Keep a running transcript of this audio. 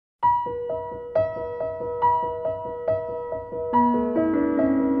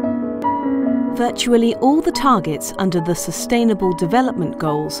Virtually all the targets under the Sustainable Development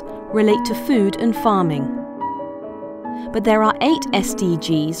Goals relate to food and farming. But there are 8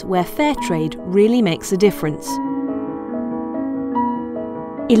 SDGs where Fairtrade really makes a difference.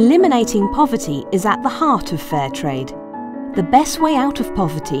 Eliminating poverty is at the heart of Fairtrade. The best way out of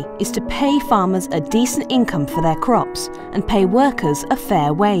poverty is to pay farmers a decent income for their crops and pay workers a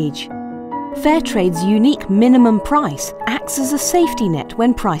fair wage. Fairtrade's unique minimum price acts as a safety net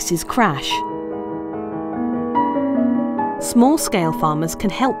when prices crash. Small-scale farmers can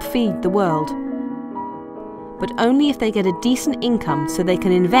help feed the world, but only if they get a decent income so they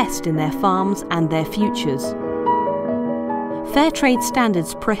can invest in their farms and their futures. Fairtrade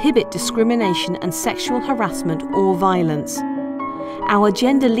standards prohibit discrimination and sexual harassment or violence. Our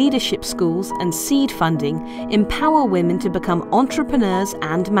gender leadership schools and seed funding empower women to become entrepreneurs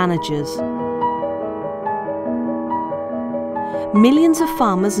and managers. Millions of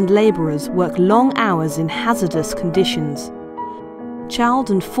farmers and labourers work long hours in hazardous conditions. Child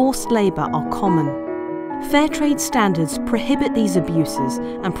and forced labour are common. Fairtrade standards prohibit these abuses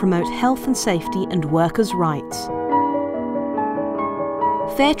and promote health and safety and workers' rights.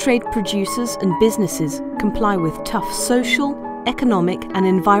 Fairtrade producers and businesses comply with tough social, economic and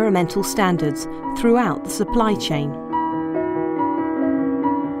environmental standards throughout the supply chain.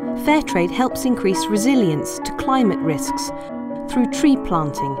 Fairtrade helps increase resilience to climate risks through tree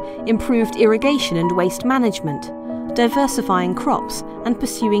planting, improved irrigation and waste management, diversifying crops and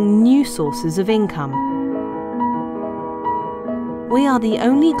pursuing new sources of income. We are the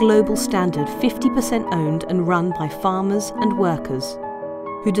only global standard 50% owned and run by farmers and workers,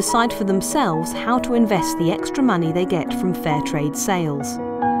 who decide for themselves how to invest the extra money they get from Fairtrade sales.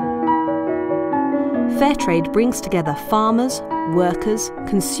 Fairtrade brings together farmers, workers,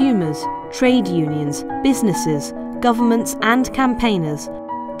 consumers, trade unions, businesses, governments and campaigners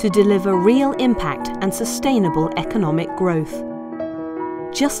to deliver real impact and sustainable economic growth.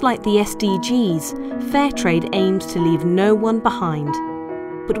 Just like the SDGs, Fairtrade aims to leave no one behind.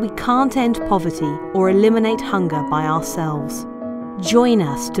 But we can't end poverty or eliminate hunger by ourselves. Join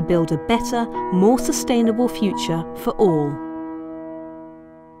us to build a better, more sustainable future for all.